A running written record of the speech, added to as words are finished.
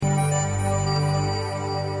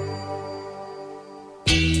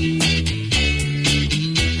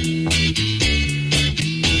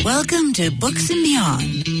Welcome to Books and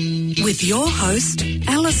Beyond with your host,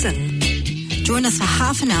 Alison. Join us for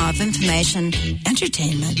half an hour of information,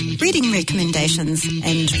 entertainment, reading recommendations,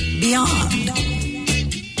 and beyond.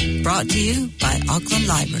 Brought to you by Auckland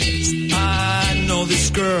Libraries. I know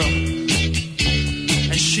this girl,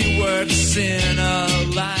 and she works in a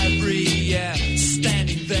library, yeah,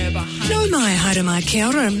 standing there behind... No mai, haere mai, kia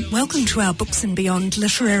ora, and welcome to our Books and Beyond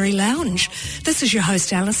Literary Lounge. This is your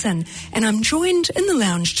host, Alison, and I'm joined in the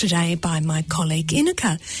lounge today by my colleague,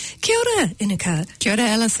 Inika. Kia ora, Inika. Kia ora,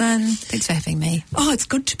 Alison. Thanks for having me. Oh, it's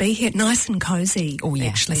good to be here. Nice and cosy. Oh, yeah.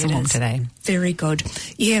 Actually, it's warm today. Very good.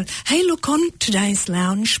 Yeah. Hey, look, on today's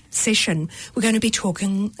lounge session, we're going to be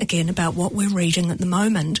talking again about what we're reading at the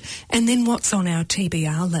moment and then what's on our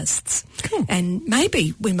TBR lists. Cool. And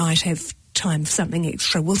maybe we might have time for something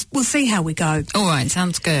extra. We'll see how we go. All right,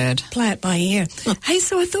 sounds good. Play it by ear. Hey,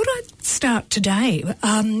 so I thought I'd start today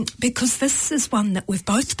because this is one that we've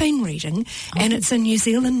both been reading, and it's a New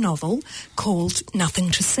Zealand novel called Nothing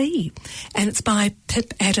to See, and it's by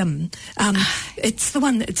Pip Adam. It's the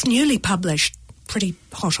one that's newly published. Pretty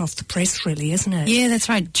hot off the press, really, isn't it? Yeah, that's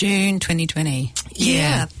right, June 2020.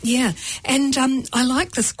 Yeah. And I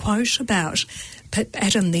like this quote about Pip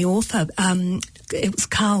Adam, the author. It was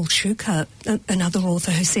Carl Schuker, another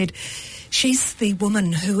author, who said, she's the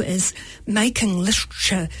woman who is making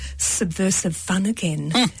literature subversive fun again.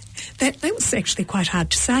 That was actually quite hard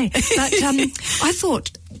to say. But I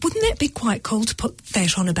thought, wouldn't that be quite cool to put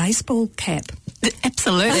that on a baseball cap?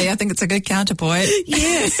 Absolutely. I think it's a good counterpoint.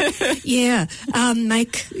 Yes. Yeah.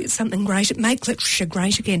 Make something great. Make literature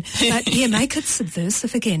great again. But, yeah, make it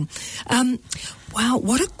subversive again. Wow,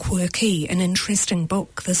 what a quirky and interesting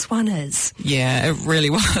book this one is. Yeah, it really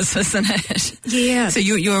was, isn't it? Yeah. So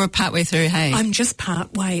you're partway through, hey? I'm just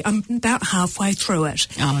partway. I'm about halfway through it.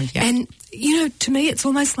 Oh, yeah. And, you know, to me it's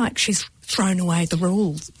almost like she's thrown away the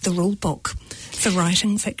rule book for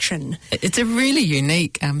writing fiction. It's a really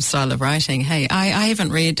unique style of writing. Hey, I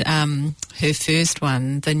haven't read her first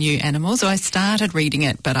one, The New Animals. So I started reading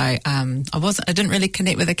it, but I didn't really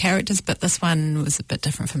connect with the characters. But this one was a bit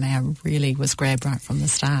different for me. I really was grabbed right from the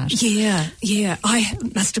start. Yeah. I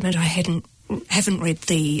must admit I haven't read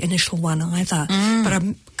the initial one either, but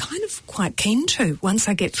I'm kind of quite keen to once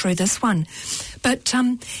I get through this one. But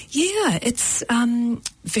yeah, it's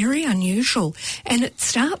very unusual, and it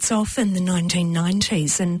starts off in the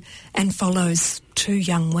 1990s and follows two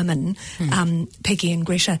young women, Peggy and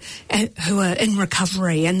Greta, who are in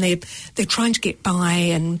recovery, and they're trying to get by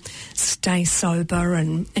and stay sober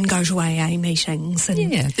and go to AA meetings. And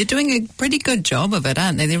yeah, they're doing a pretty good job of it,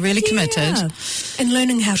 aren't they? They're really committed. Yeah. And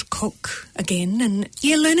learning how to cook again, and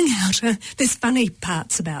learning how to... There's funny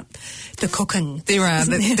parts about the cooking. There are.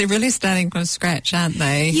 They're really starting from scratch, aren't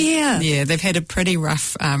they? Yeah. Yeah, they've had a pretty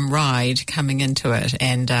rough ride coming into it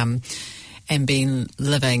and been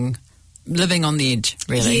living on the edge,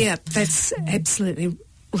 really. Yeah, that's absolutely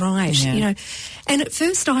right. Yeah. You know, and at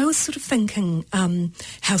first I was sort of thinking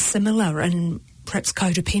how similar and perhaps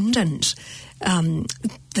codependent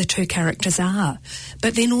the two characters are.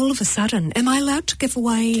 But then all of a sudden, am I allowed to give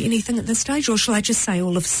away anything at this stage, or shall I just say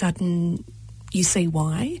all of a sudden you see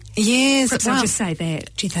why? Yes. Perhaps I'll just say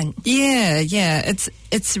that, do you think? Yeah.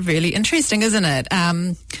 It's really interesting, isn't it?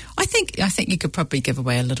 I think you could probably give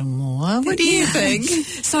away a little more. What do you think?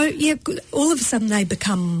 So, yeah, all of a sudden they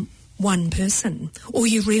become one person, or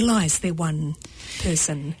you realise they're one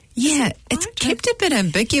person. Yeah, it's kept a bit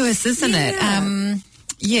ambiguous, isn't it?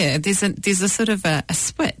 Yeah, there's a sort of a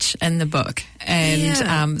switch in the book,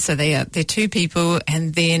 and so they're two people,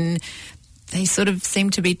 and then they sort of seem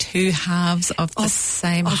to be two halves of the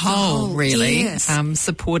same whole, really, yes.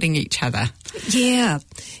 Supporting each other. Yeah.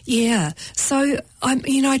 So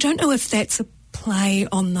I don't know if that's a play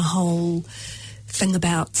on the whole thing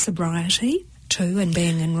about sobriety too, and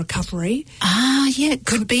being in recovery. Yeah, it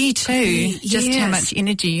could be too. Just how yes. much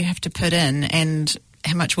energy you have to put in, and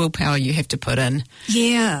how much willpower you have to put in.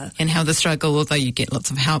 Yeah. And how the struggle, although you get lots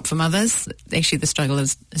of help from others, actually the struggle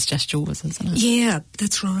is just yours, isn't it? Yeah,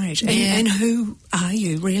 that's right. And who are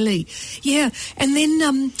you, really? Yeah. And then,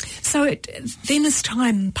 then as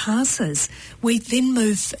time passes, we then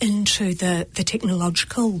move into the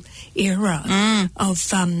technological era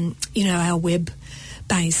of, our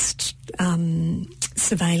web-based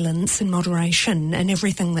surveillance and moderation and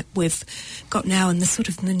everything that we've got now in the sort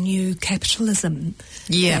of the new capitalism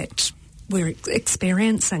that we're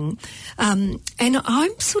experiencing. And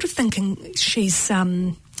I'm sort of thinking she's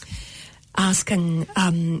asking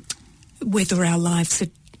whether our lives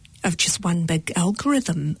are just one big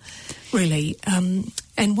algorithm, really. And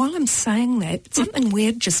while I'm saying that, something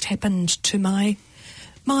weird just happened to my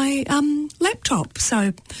my laptop.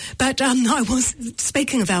 So, but I was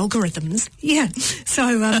speaking of algorithms. Yeah,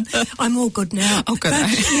 so I'm all good now. Oh, good. But,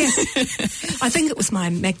 yeah, I think it was my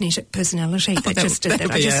magnetic personality that just did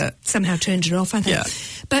that. I just somehow turned it off, I think. Yeah.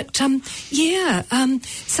 But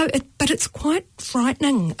but it's quite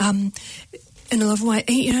frightening in a lot of ways.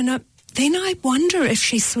 You know, then I wonder if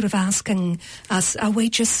she's sort of asking us,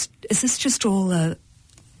 is this just all a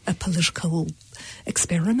political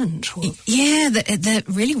experiment? Or? Yeah, that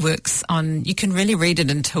really works on, you can really read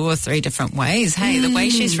it in 2 or 3 different ways. Hey, the way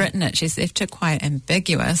she's written it, she's left it quite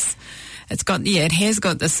ambiguous. It has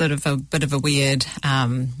got this sort of a bit of a weird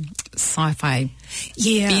sci-fi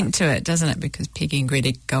bent to it, doesn't it? Because Peggy and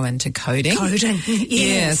Greta go into coding. Yes.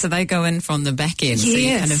 Yeah, so they go in from the back end. Yes. So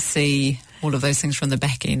you kind of see all of those things from the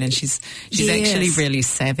back end, and she's actually really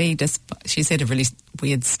savvy. She's had a really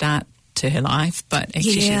weird start to her life, but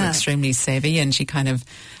actually she's extremely savvy, and she kind of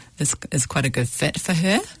is quite a good fit for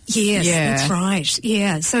her. Yes, that's right.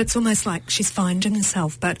 Yeah, so it's almost like she's finding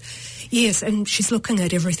herself, but yes, and she's looking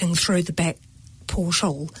at everything through the back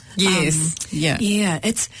portal. Yes, yeah.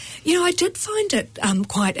 It's, you know, I did find it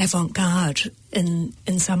quite avant-garde in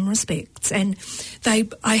some respects, and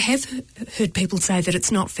I have heard people say that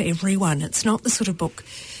it's not for everyone. It's not the sort of book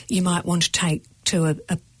you might want to take to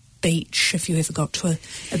a beach, if you ever got to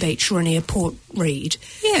a beach or an airport read.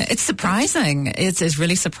 Yeah, it's surprising. It's a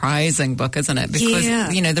really surprising book, isn't it?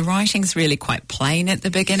 Because, you know, the writing's really quite plain at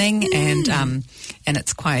the beginning, and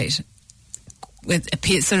it's quite, it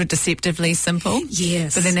appears sort of deceptively simple.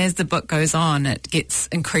 Yes. But then as the book goes on, it gets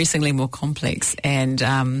increasingly more complex, and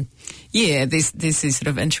there's these sort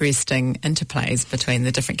of interesting interplays between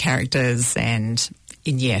the different characters, and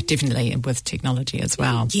definitely with technology as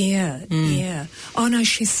well. Yeah. Oh no,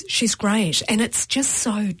 she's great, and it's just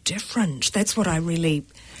so different. That's what I really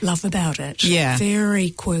love about it. Yeah. Very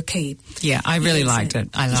quirky. Yeah, I really liked it.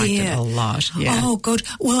 I liked it a lot. Yeah. Oh, good.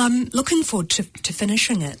 Well, I'm looking forward to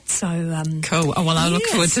finishing it. So cool. Oh, well, I look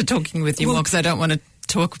forward to talking with you more, because I don't want to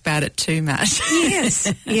talk about it too much.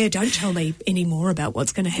 Yes. Yeah, don't tell me any more about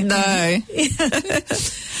what's going to happen. No.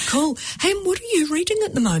 Cool. Hey, what are you reading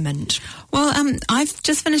at the moment? Well, I've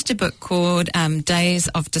just finished a book called Days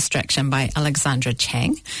of Distraction by Alexandra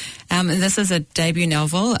Chang. And this is a debut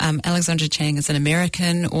novel. Alexandra Chang is an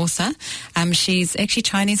American author. She's actually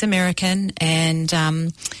Chinese-American,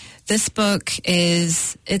 and this book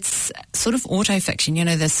it's sort of autofiction, you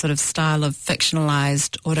know, this sort of style of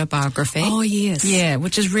fictionalized autobiography. Oh, yes. Yeah,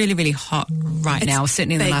 which is really, really hot right now.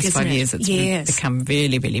 Certainly in the last 5 years, it's become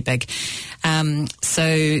really, really big.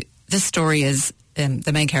 So this story is,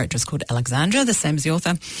 the main character is called Alexandra, the same as the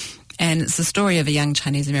author. And it's the story of a young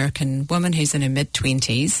Chinese-American woman who's in her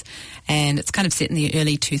mid-20s, and it's kind of set in the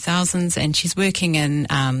early 2000s, and she's working in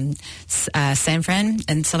San Fran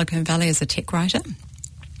in Silicon Valley as a tech writer.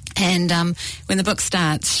 And when the book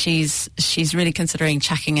starts, she's really considering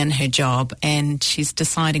chucking in her job, and she's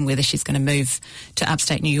deciding whether she's going to move to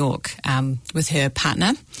upstate New York with her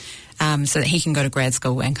partner, so that he can go to grad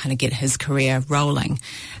school and kind of get his career rolling.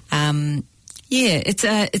 It's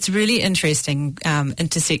a really interesting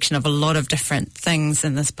intersection of a lot of different things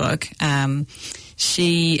in this book.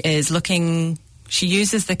 She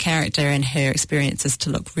uses the character and her experiences to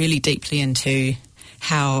look really deeply into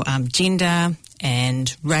how gender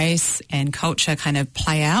and race and culture kind of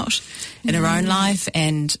play out in her own life,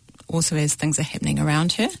 and also as things are happening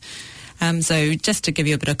around her. So just to give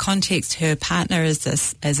you a bit of context, her partner is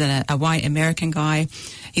a white American guy.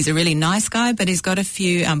 He's a really nice guy, but he's got a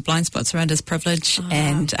few blind spots around his privilege,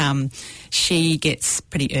 and she gets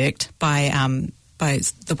pretty irked by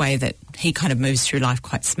the way that he kind of moves through life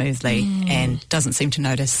quite smoothly and doesn't seem to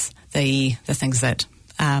notice the things that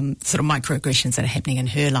sort of microaggressions that are happening in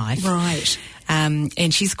her life. Right.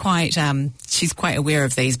 And she's quite aware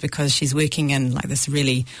of these, because she's working in like this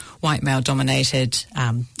really white male dominated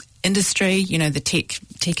industry, you know, the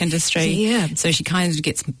tech industry. Yeah. So she kind of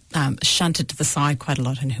gets shunted to the side quite a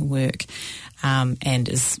lot in her work, and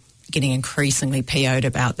is getting increasingly PO'd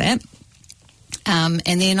about that. And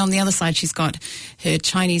then on the other side, she's got her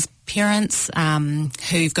Chinese parents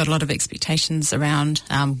who've got a lot of expectations around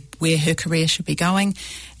where her career should be going,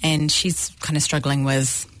 and she's kind of struggling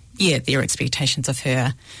with their expectations of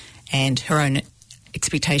her and her own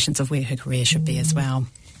expectations of where her career should be as well.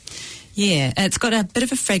 Yeah, it's got a bit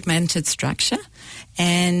of a fragmented structure,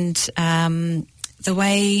 and the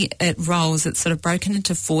way it rolls, it's sort of broken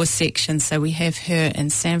into 4 sections. So we have her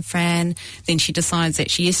in San Fran, then she decides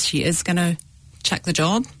that she is going to chuck the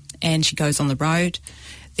job, and she goes on the road.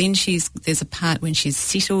 Then there's a part when she's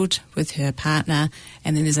settled with her partner,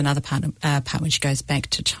 and then there's another part when she goes back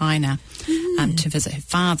to China to visit her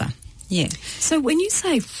father. Yeah. So when you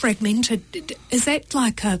say fragmented, is that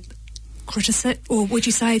like a criticism, or would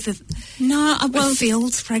you say that it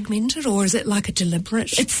feels fragmented, or is it like a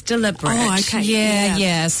deliberate? It's deliberate. Oh, okay.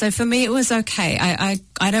 Yeah. So for me, it was okay.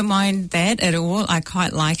 I don't mind that at all. I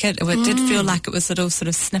quite like it. It did feel like it was little sort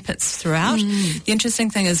of snippets throughout. The interesting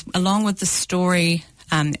thing is, along with the story,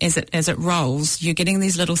 as it rolls, you're getting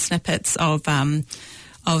these little snippets of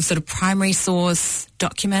sort of primary source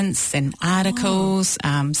documents and articles.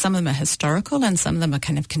 Some of them are historical and some of them are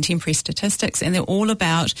kind of contemporary statistics, and they're all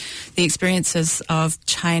about the experiences of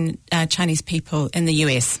Chinese people in the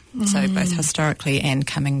US, so both historically and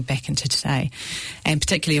coming back into today, and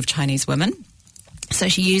particularly of Chinese women. So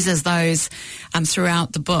she uses those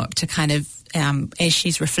throughout the book to kind of, as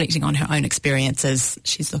she's reflecting on her own experiences,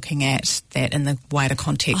 she's looking at that in the wider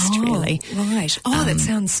context, really. Right. That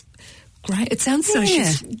sounds great. It sounds so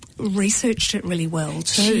she's researched it really well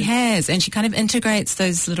too. She has, and she kind of integrates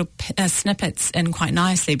those little snippets in quite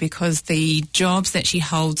nicely, because the jobs that she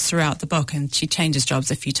holds throughout the book, and she changes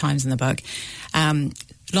jobs a few times in the book,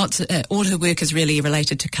 all her work is really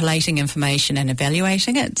related to collating information and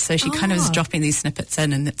evaluating it. So she kind of is dropping these snippets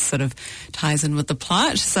in, and it sort of ties in with the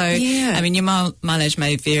plot. So, I mean, your mileage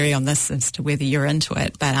may vary on this as to whether you're into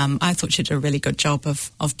it, but I thought she did a really good job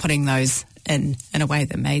of putting those in a way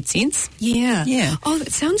that made sense. Yeah. Oh,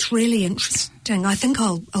 that sounds really interesting. I think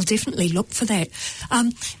I'll definitely look for that.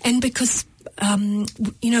 And because,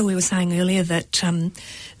 we were saying earlier that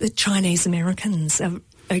the Chinese Americans are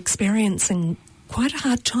experiencing quite a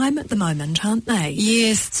hard time at the moment, aren't they?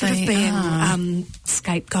 Yes, sort of being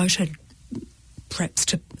scapegoated, perhaps,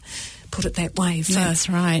 to put it that way. That's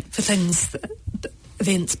right. For things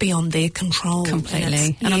events beyond their control.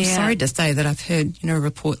 Completely. And I'm sorry to say that I've heard,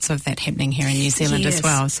 reports of that happening here in New Zealand as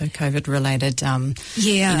well. So COVID-related,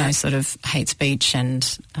 sort of hate speech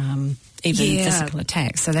and even physical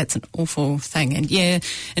attacks. So that's an awful thing. And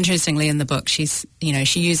interestingly in the book, she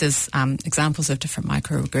uses examples of different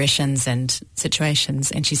microaggressions and situations,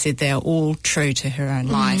 and she said they're all true to her own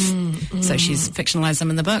life. So she's fictionalised them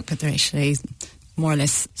in the book, but they're actually more or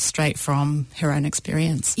less straight from her own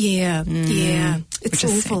experience. It's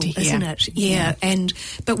awful, isn't it?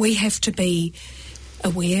 But we have to be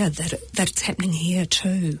aware that it's happening here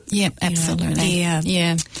too. Yep, absolutely.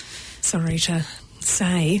 Sorry to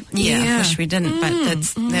say. I wish we didn't, but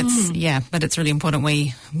but it's really important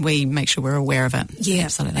we make sure we're aware of it.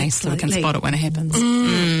 Absolutely. So we can spot it when it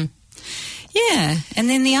happens. Yeah, and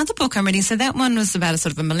then the other book I'm reading, so that one was about a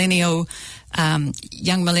sort of a millennial,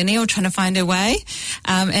 young millennial trying to find her way.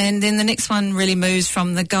 And then the next one really moves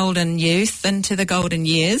from the golden youth into the golden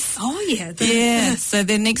years. Oh, yeah. So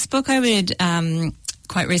the next book I read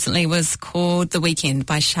quite recently was called The Weekend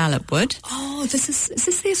by Charlotte Wood. Oh, is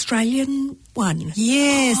this the Australian one?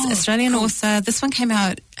 Yes, Australian author. This one came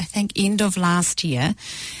out, I think, end of last year.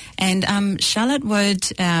 And Charlotte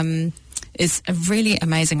Wood is a really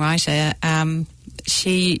amazing writer.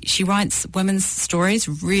 She writes women's stories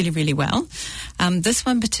really, really well. This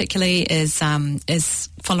one particularly is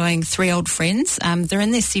following three old friends. They're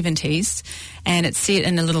in their 70s, and it's set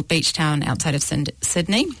in a little beach town outside of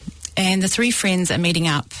Sydney. And the three friends are meeting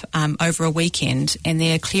up over a weekend, and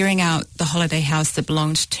they're clearing out the holiday house that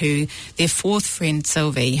belonged to their fourth friend,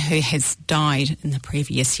 Sylvie, who has died in the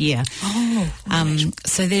previous year. Oh, right.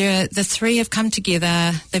 So the three have come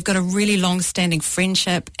together. They've got a really long-standing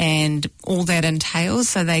friendship and all that entails,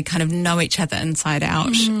 so they kind of know each other inside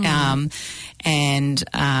out. And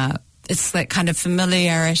it's that kind of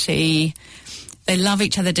familiarity. They love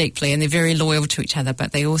each other deeply, and they're very loyal to each other,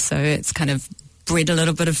 but it's kind of bred a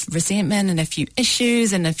little bit of resentment and a few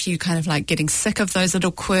issues and a few kind of like getting sick of those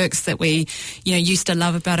little quirks that we, used to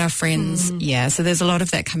love about our friends. Yeah, so there's a lot of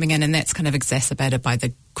that coming in, and that's kind of exacerbated by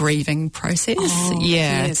the grieving process. Oh,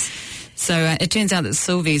 yes. So it turns out that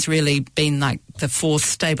Sylvie's really been like the fourth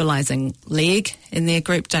stabilising leg in their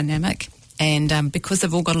group dynamic, and because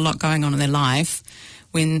they've all got a lot going on in their life,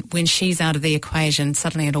 when she's out of the equation,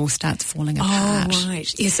 suddenly it all starts falling apart. Oh,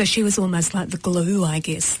 right. Yeah, so she was almost like the glue, I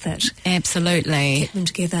guess, that absolutely kept them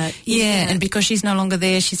together. Yeah, and because she's no longer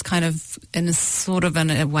there, she's kind of in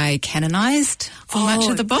a way canonised for much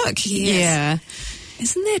of the book. Yes. Yeah.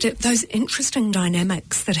 Isn't that those interesting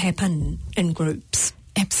dynamics that happen in groups?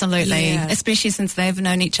 Absolutely, especially since they've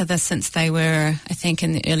known each other since they were, I think,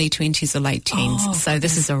 in the early 20s or late teens. So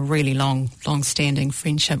this is a really long-standing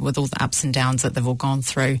friendship with all the ups and downs that they've all gone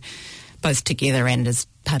through, both together and as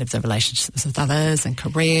part of their relationships with others and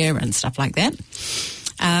career and stuff like that.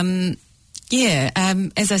 As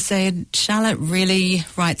I said, Charlotte really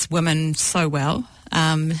writes women so well.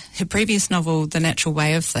 Her previous novel, The Natural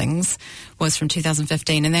Way of Things, was from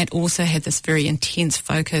 2015, and that also had this very intense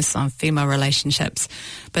focus on female relationships.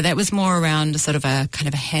 But that was more around sort of a kind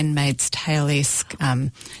of a Handmaid's Tale-esque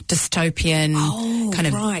dystopian kind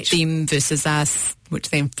of them versus us, which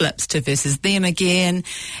then flips to versus them again.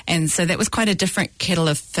 And so that was quite a different kettle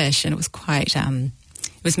of fish, and it was quite, it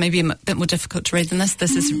was maybe a bit more difficult to read than this.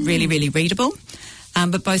 This is really, really readable.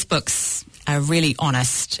 But both books are really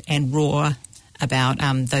honest and raw about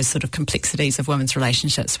those sort of complexities of women's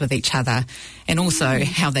relationships with each other, and also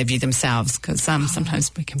how they view themselves, because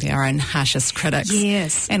sometimes we can be our own harshest critics.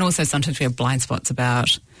 Yes. And also sometimes we have blind spots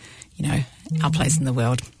about, you know, our place in the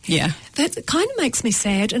world. Yeah. That kind of makes me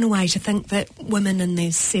sad in a way to think that women in their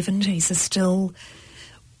 70s are still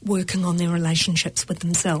working on their relationships with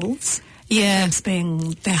themselves. Yeah. Perhaps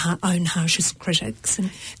being their own harshest critics. And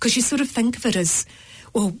because you sort of think of it as,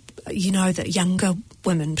 well, you know, that younger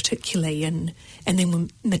women particularly and then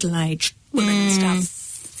middle-aged women and stuff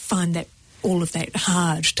find that all of that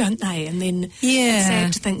hard, don't they? And then it's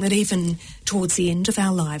sad to think that even towards the end of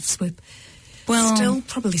our lives we're still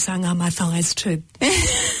probably saying, oh, my thighs too.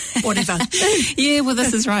 Whatever. Yeah, well,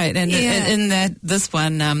 this is right. And in this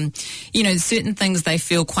one, you know, certain things they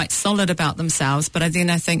feel quite solid about themselves, but then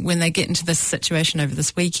I think when they get into this situation over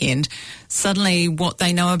this weekend, suddenly what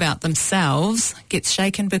they know about themselves gets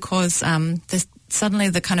shaken because suddenly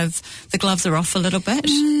the gloves are off a little bit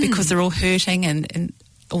because they're all hurting and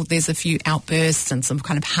there's a few outbursts and some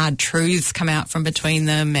kind of hard truths come out from between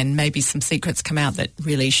them, and maybe some secrets come out that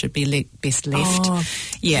really should be best left.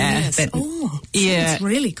 It's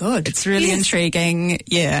really good. It's really intriguing.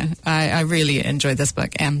 Yeah, I really enjoyed this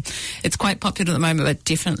book. It's quite popular at the moment, but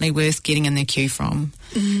definitely worth getting in the queue from.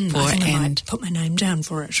 I might put my name down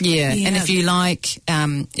for it. Yeah, and if you like,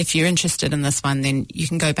 if you're interested in this one, then you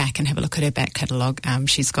can go back and have a look at her back catalogue.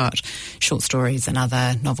 She's got short stories and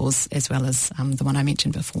other novels as well as the one I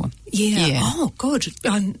mentioned before. Yeah. Oh, good.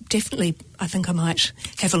 Definitely, I think I might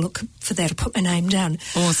have a look for that or put my name down.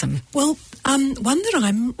 Awesome. Well, one that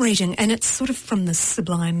I'm reading, and it's sort of from the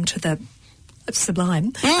sublime to the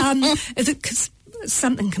sublime, because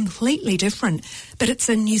something completely different, but it's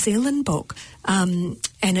a New Zealand book, and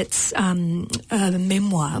it's a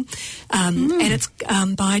memoir, and it's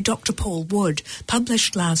by Dr. Paul Wood,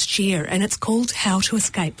 published last year, and it's called How to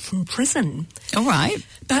Escape from Prison. All right.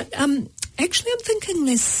 But actually I'm thinking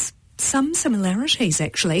there's some similarities,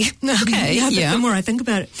 actually. Okay, The more I think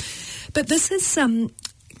about it. But this is, I'm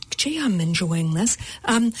enjoying this.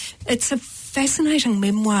 It's a fascinating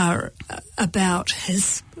memoir about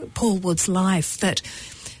Paul Wood's life that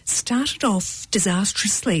started off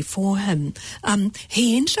disastrously for him.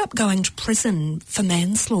 He ended up going to prison for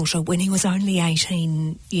manslaughter when he was only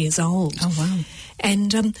 18 years old. Oh, wow.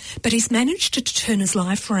 And but he's managed to turn his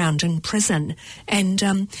life around in prison, and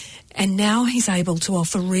now he's able to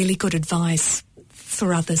offer really good advice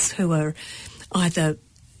for others who are either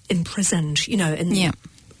imprisoned, you know, in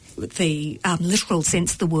the literal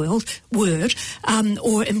sense of the word,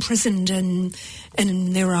 or imprisoned in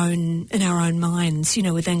our own minds, you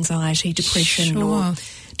know, with anxiety, depression, or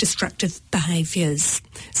destructive behaviours.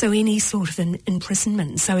 So any sort of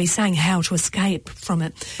imprisonment. So he's saying how to escape from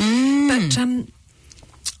it. But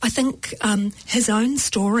I think his own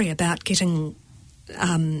story about getting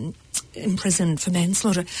imprisoned for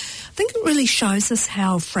manslaughter, I think it really shows us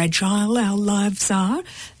how fragile our lives are,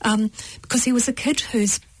 because he was a kid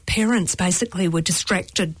whose parents basically were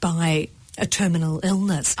distracted by a terminal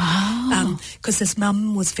illness, because his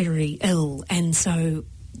mum was very ill, and so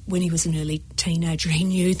when he was an early teenager he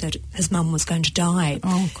knew that his mum was going to die.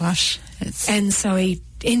 Oh gosh. And so he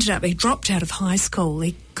dropped out of high school.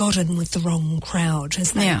 He got in with the wrong crowd,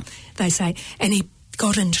 as they say, and he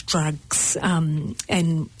got into drugs and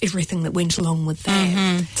everything that went along with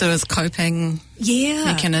that. So his coping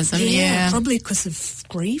mechanism. Probably because of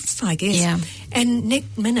grief, I guess. Yeah. And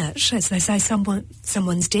next minute, as they say,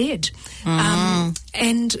 someone's dead.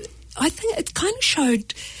 And I think it kind of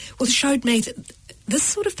showed me that this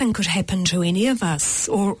sort of thing could happen to any of us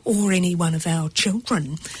or any one of our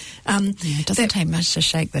children. It doesn't take much to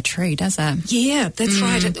shake the tree, does it? Yeah, that's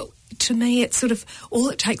right. To me, it's sort of all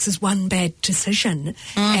it takes is one bad decision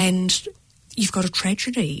and you've got a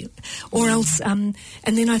tragedy. Or else, and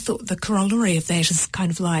then I thought the corollary of that is kind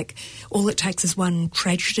of like all it takes is one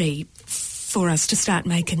tragedy for us to start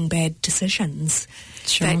making bad decisions.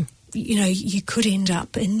 Sure. That, you know, you could end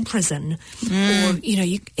up in prison or, you know,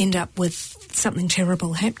 you end up with something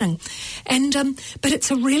terrible happening. And but it's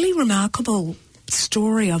a really remarkable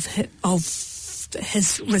story of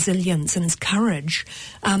his resilience and his courage.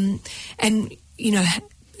 And, you know,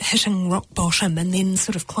 hitting rock bottom and then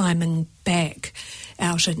sort of climbing back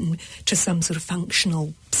out into some sort of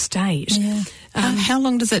functional state. Yeah. How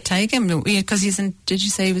long does it take him? Because did you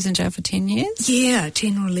say he was in jail for 10 years? Yeah,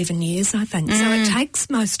 10 or 11 years, I think. So it takes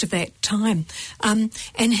most of that time. And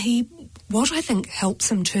what I think helps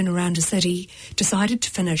him turn around is that he decided to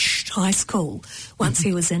finish high school once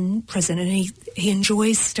he was in prison, and he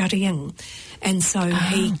enjoys studying. And so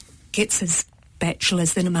he gets his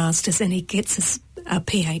bachelor's, then a master's, and he gets his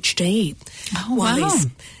PhD while he's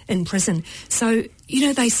in prison. So,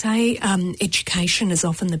 they say education is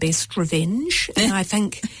often the best revenge, and I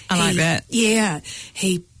think I like that. Yeah,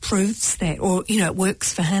 he proves that, or, it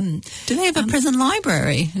works for him. Do they have a prison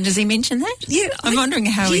library? And does he mention that? Yeah. I'm wondering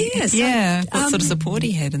how what sort of support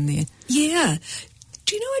he had in there. Yeah.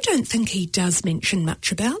 Do you know, I don't think he does mention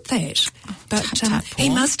much about that. But he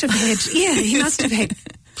must have had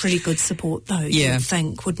pretty good support, though, yeah. you'd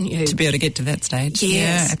think, wouldn't you? To be able to get to that stage. Yes.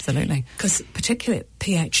 Yeah, absolutely. Because particularly at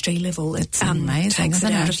PhD level, it's amazing, takes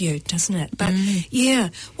it out of you, doesn't it? But, yeah,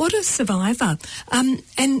 what a survivor. And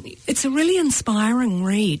it's a really inspiring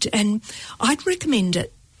read, and I'd recommend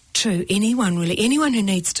it to anyone, really, anyone who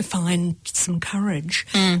needs to find some courage.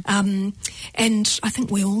 And I think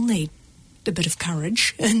we all need a bit of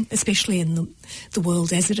courage, and especially in the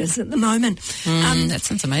world as it is at the moment. That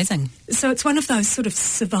sounds amazing. So it's one of those sort of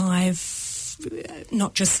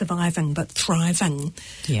not just surviving, but thriving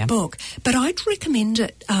book. But I'd recommend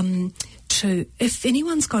it to, if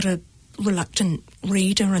anyone's got a reluctant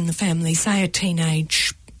reader in the family, say a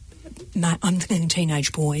teenage, I'm thinking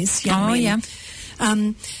teenage boys, young men.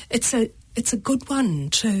 Yeah. It's a good one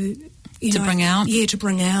to bring out. Yeah, to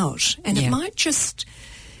bring out. And it might just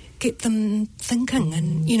get them thinking,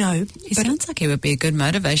 and he sounds like he would be a good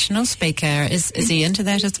motivational speaker. Is he into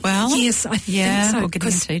that as well? Yes, I think so. Or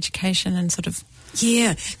getting into education and sort of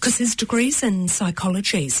because his degree's in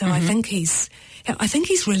psychology, so I think he's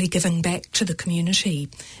really giving back to the community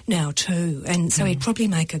now too, and so he'd probably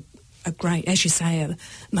make a great, as you say, a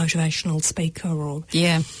motivational speaker or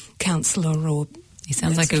counsellor or. He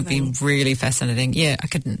sounds like it would be really fascinating. Yeah, I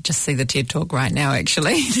could just see the TED Talk right now,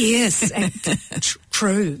 actually. Yes,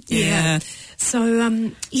 true. Yeah.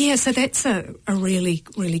 So, so that's a really,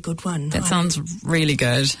 really good one. That sounds really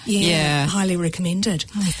good. Yeah. Highly recommended.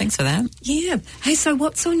 Oh, thanks for that. Yeah. Hey, so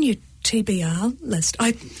what's on your TBR list?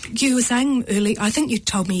 You were saying earlier, I think you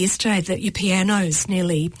told me yesterday that your piano's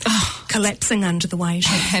nearly collapsing under the weight.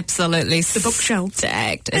 Absolutely. The bookshelf.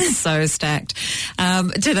 Stacked. It's so stacked.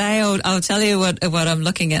 Today I'll tell you what I'm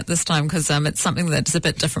looking at this time, because it's something that's a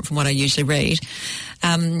bit different from what I usually read.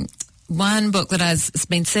 One book that has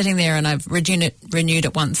been sitting there and I've renewed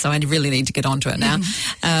it once, so I really need to get onto it now,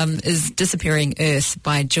 is Disappearing Earth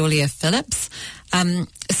by Julia Phillips.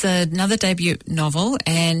 It's another debut novel,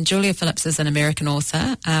 and Julia Phillips is an American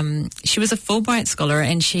author. She was a Fulbright scholar,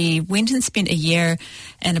 and she went and spent a year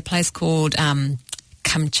in a place called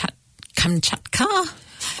Kamchatka,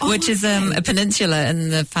 which is a peninsula in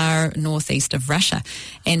the far northeast of Russia.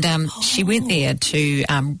 And she went there to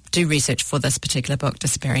do research for this particular book,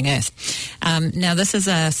 Disappearing Earth. Now, this is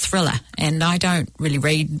a thriller, and I don't really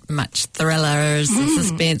read much thrillers and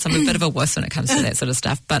suspense. I'm a bit of a wuss when it comes to that sort of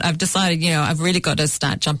stuff. But I've decided, I've really got to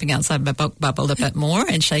start jumping outside my book bubble a bit more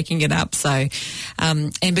and shaking it up. So,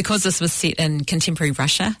 and because this was set in contemporary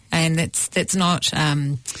Russia, and it's not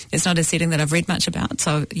a setting that I've read much about.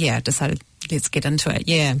 So, I decided, let's get into it.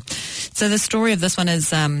 Yeah. So the story of this one is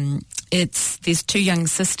there's two young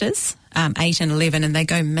sisters, 8 and 11, and they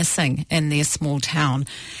go missing in their small town.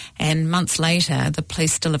 And months later, the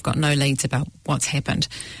police still have got no leads about what's happened.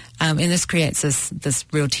 And this creates this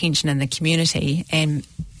real tension in the community. And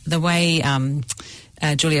the way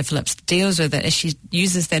Julia Phillips deals with it is she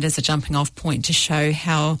uses that as a jumping off point to show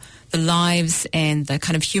how the lives and the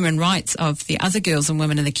kind of human rights of the other girls and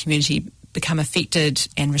women in the community become affected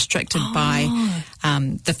and restricted by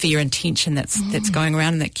the fear and tension that's going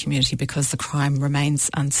around in that community because the crime remains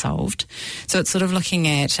unsolved. So it's sort of looking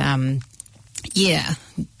at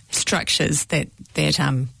structures that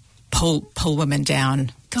pull women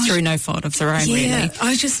down through no fault of their own. Really,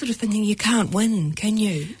 I was just sort of thinking, you can't win, can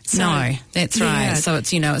you? So, no, that's right. So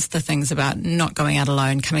it's it's the things about not going out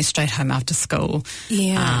alone, coming straight home after school.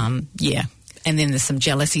 And then there's some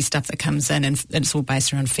jealousy stuff that comes in, and it's all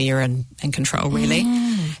based around fear and control, really.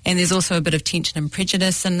 And there's also a bit of tension and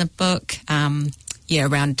prejudice in the book,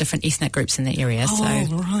 around different ethnic groups in the area. So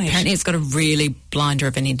apparently it's got a really blinder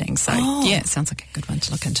of an ending. So, it sounds like a good one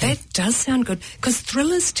to look into. That does sound good, because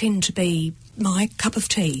thrillers tend to be my cup of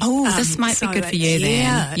tea. This might be good for you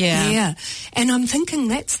then. Yeah. And I'm thinking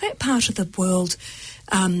that's that part of the world.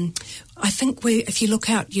 I think if you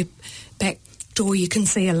look out your back door you can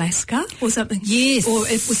see Alaska or something. Yes. Or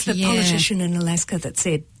it was the politician in Alaska that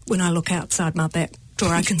said, when I look outside my back door,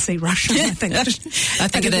 I can see Russia, I think. I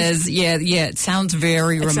think it is. Yeah, it sounds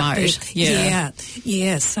very remote. Yeah.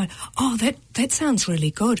 So, that sounds really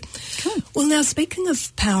good. Cool. Well, now, speaking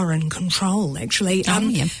of power and control, actually,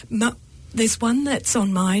 there's one that's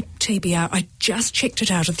on my TBR. I just checked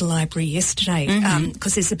it out of the library yesterday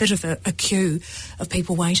because there's a bit of a queue of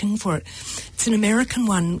people waiting for it. It's an American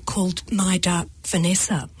one called My Dark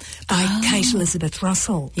Vanessa by Kate Elizabeth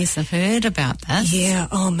Russell. Yes, I've heard about this. Yeah,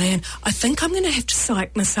 oh man. I think I'm going to have to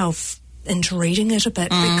psych myself into reading it a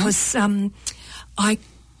bit because I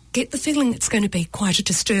get the feeling it's going to be quite a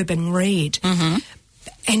disturbing read.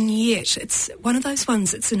 And yet it's one of those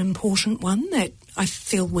ones, it's an important one that I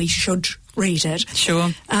feel we should read it.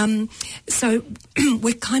 Sure. So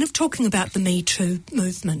we're kind of talking about the Me Too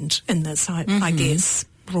movement in this, I guess,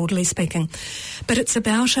 broadly speaking. But it's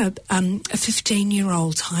about a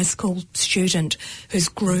 15-year-old high school student who's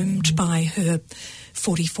groomed by her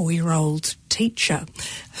 44-year-old teacher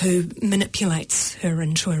who manipulates her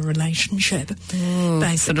into a relationship,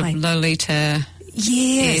 basically. Sort of Lolita.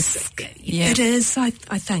 Yes, it is, I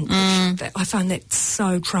think. I find that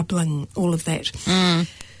so troubling, all of that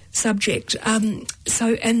subject. And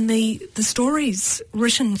the story's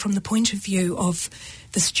written from the point of view of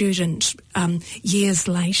the student years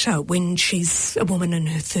later when she's a woman in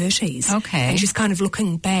her 30s. Okay. And she's kind of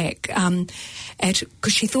looking back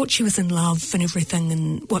because she thought she was in love and everything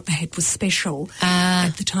and what they had was special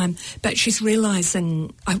at the time. But she's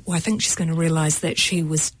realising, I think she's going to realise that she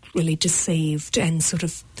was really deceived and sort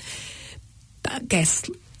of I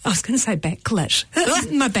was going to say backlit.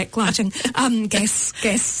 My backlighting.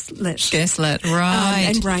 Gaslit. Gaslit, right.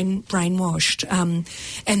 And brainwashed.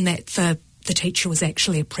 And that the teacher was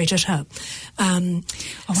actually a predator. I wonder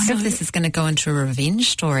if this is going to go into a revenge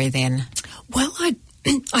story then. Well, I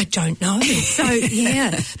don't know. So,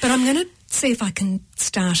 yeah. But I'm going to see if I can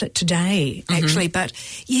start it today, actually. But,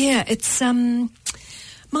 yeah, it's...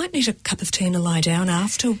 might need a cup of tea and a lie down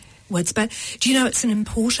afterwards. But, do you know, it's an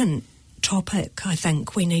important topic, I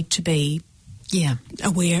think. We need to be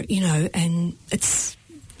aware, and it's...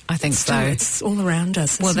 I think so. It's all around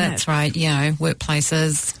us, well, that's right,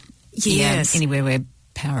 workplaces... Yes. Anywhere where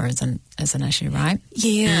power is an issue, right?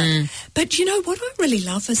 Yeah. But you know, what I really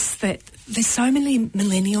love is that there's so many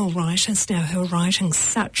millennial writers now who are writing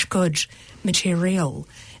such good material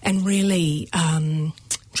and really, I'm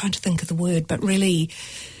trying to think of the word, but really...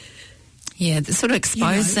 Yeah, they're sort of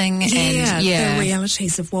exposing the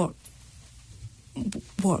realities of what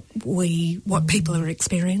people are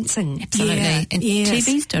experiencing. Absolutely. Yeah. And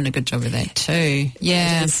TV's doing a good job of that too.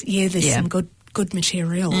 Yeah. There's some good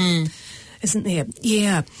material, isn't there?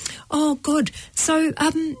 Yeah. Oh, good. So,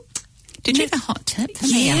 did you have a hot tip for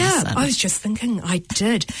me, Alison? Yeah, I was just thinking I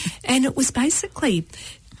did. And it was basically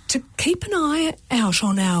to keep an eye out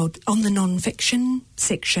on the non-fiction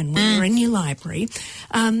section when you're in your library,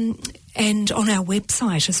 and on our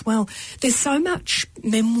website as well. There's so much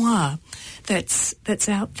memoir that's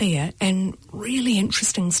out there and really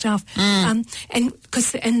interesting stuff.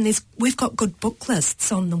 We've got good book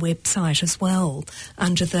lists on the website as well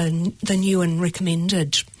under the new and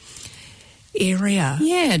recommended area.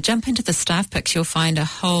 Yeah, jump into the staff picks. You'll find a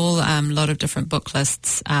whole lot of different book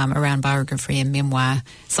lists around biography and memoir.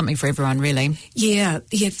 Something for everyone, really. Yeah.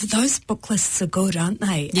 Those book lists are good, aren't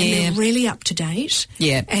they? Yeah. And they're really up to date.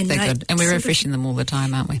 Yeah, they're good. And we're refreshing them all the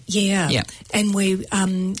time, aren't we? Yeah. And we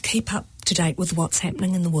keep up to date with what's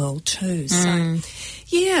happening in the world too. So,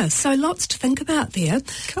 so lots to think about there.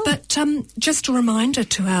 Cool. But just a reminder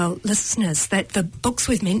to our listeners that the books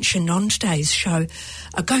we've mentioned on today's show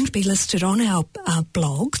are going to be listed on our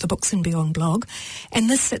blog, the Books and Beyond blog, and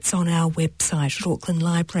this sits on our website at Auckland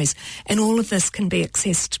Libraries. And all of this can be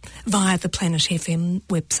accessed via the Planet FM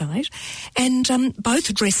website. And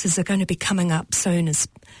both addresses are going to be coming up soon as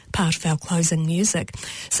part of our closing music.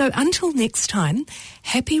 So until next time,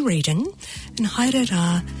 happy reading and haere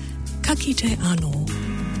rā, ka kite anō.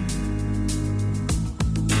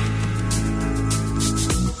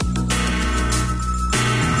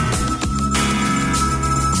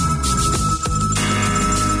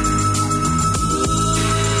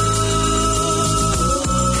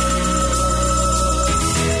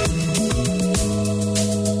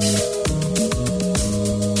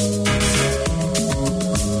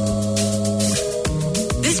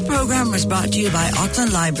 Was brought to you by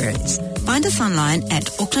Auckland Libraries. Find us online at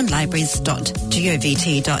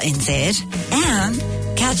aucklandlibraries.govt.nz and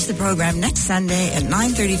catch the program next Sunday at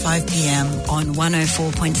 9:35 p.m. on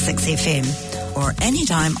 104.6 FM. or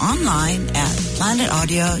anytime online at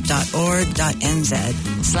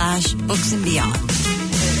planetaudio.org.nz/books and beyond.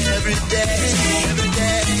 Every day, every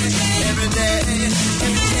day, every day,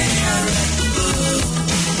 every day.